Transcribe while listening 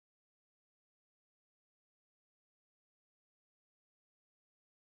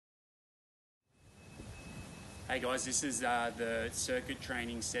Hey guys, this is the circuit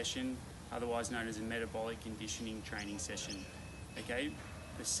training session, otherwise known as a metabolic conditioning training session. Okay,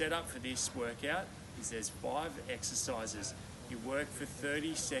 the setup for this workout is there's 5 exercises. You work for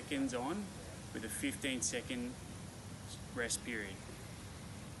 30 seconds on with a 15-second rest period.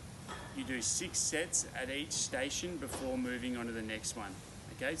 You do 6 sets at each station before moving on to the next one.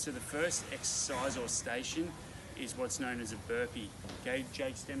 Okay, so the first exercise or station is what's known as a burpee. Okay,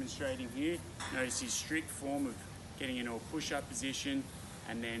 Jake's demonstrating here. Notice his strict form of getting into a push-up position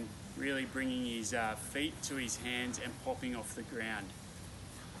and then really bringing his feet to his hands and popping off the ground.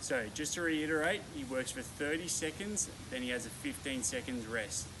 So just to reiterate, he works for 30 seconds, then he has a 15 seconds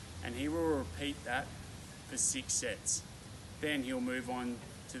rest, and he will repeat that for 6 sets. Then he'll move on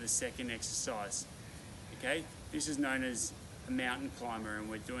to the second exercise. Okay, this is known as a mountain climber, and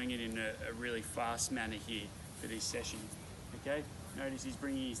we're doing it in a really fast manner here for this session. Okay, notice he's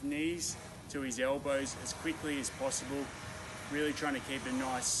bringing his knees to his elbows as quickly as possible, really trying to keep a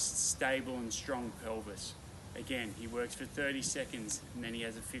nice, stable and strong pelvis. Again, he works for 30 seconds and then he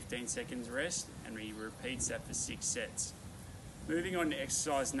has a 15 seconds rest, and he repeats that for 6 sets. Moving on to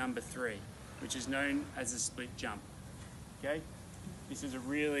exercise number 3, which is known as a split jump. Okay, this is a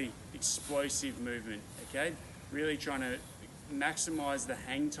really explosive movement. Okay, really trying to maximize the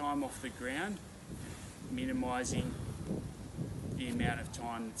hang time off the ground, minimizing the amount of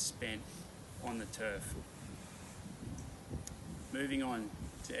time that's spent on the turf. Moving on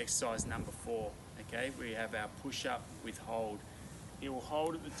to exercise number 4. Okay, we have our push-up with hold. He will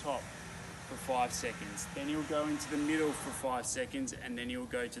hold at the top for 5 seconds, then he'll go into the middle for 5 seconds, and then he'll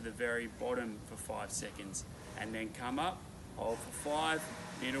go to the very bottom for 5 seconds, and then come up, hold for 5,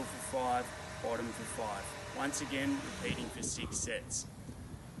 middle for 5, bottom for 5. Once again, repeating for 6 sets.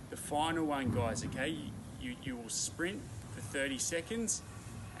 The final one, guys, okay, you will sprint for 30 seconds,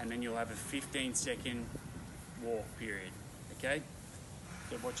 and then you'll have a 15-second walk period. Okay,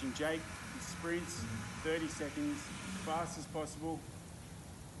 so watching Jake, he sprints 30 seconds, as fast as possible.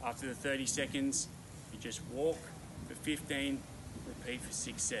 After the 30 seconds, you just walk for 15, repeat for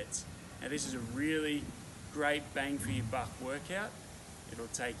 6 sets. Now this is a really great bang for your buck workout. It'll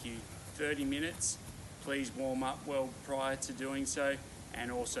take you 30 minutes. Please warm up well prior to doing so,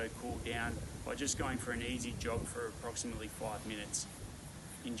 and also cool down by just going for an easy jog for approximately 5 minutes.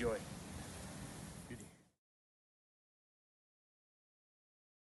 Enjoy.